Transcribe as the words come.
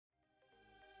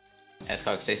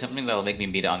Escog, say something that'll make me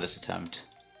beat it on this attempt.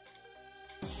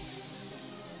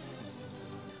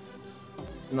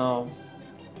 No.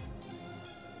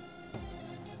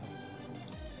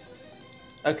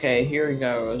 Okay, here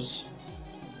goes.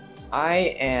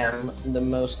 I am the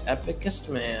most epicest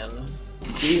man.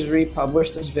 Please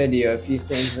republish this video if you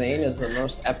think Zane is the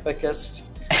most epicest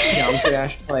Geometry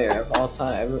Dash player of all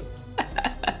time.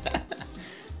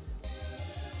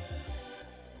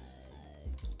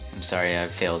 I'm sorry, I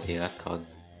failed you, Escog.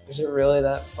 Is it really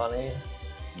that funny?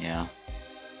 Yeah.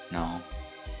 No.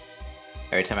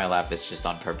 Every time I laugh, it's just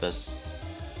on purpose.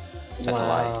 That's a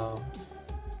lie.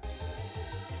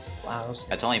 Wow.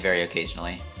 That's only very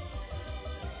occasionally.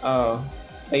 Oh.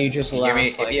 But you just laugh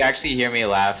If you actually hear me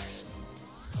laugh,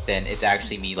 then it's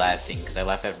actually me laughing, because I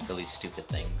laugh at really stupid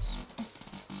things.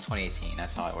 It's 2018,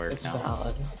 that's how it works it's now.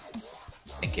 Valid.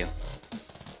 Thank you.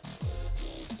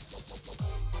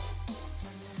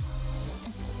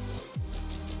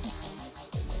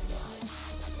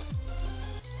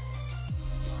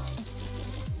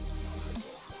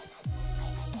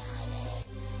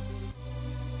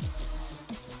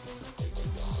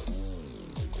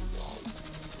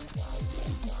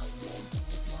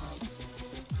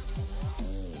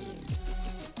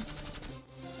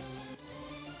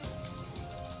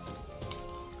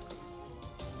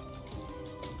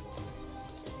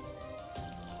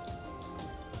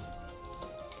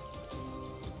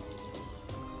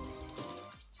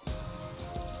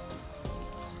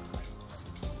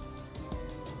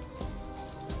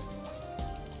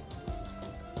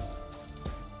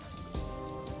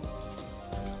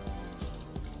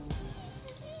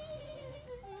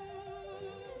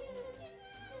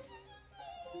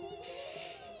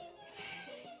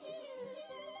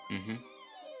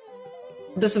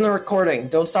 This in the recording.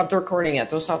 Don't stop the recording yet.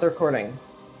 Don't stop the recording.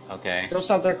 Okay. Don't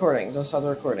stop the recording. Don't stop the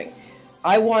recording.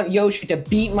 I want Yoshi to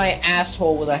beat my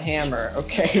asshole with a hammer,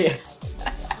 okay?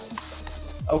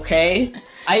 Okay?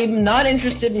 I'm not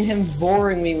interested in him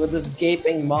voring me with this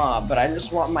gaping mob, but I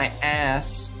just want my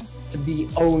ass to be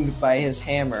owned by his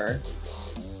hammer.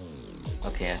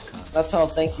 Okay, that's all.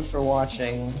 Thank you for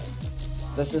watching.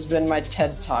 This has been my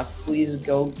TED Talk. Please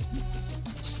go...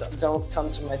 Don't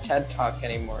come to my TED Talk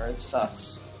anymore. It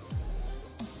sucks.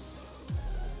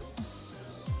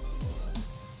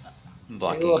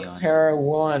 Blocking look, Para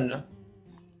won.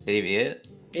 Did he beat it?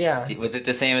 Yeah. Was it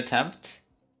the same attempt?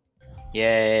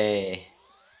 Yay.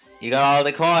 You got all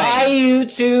the coins! Hi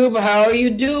YouTube, how are you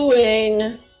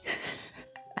doing?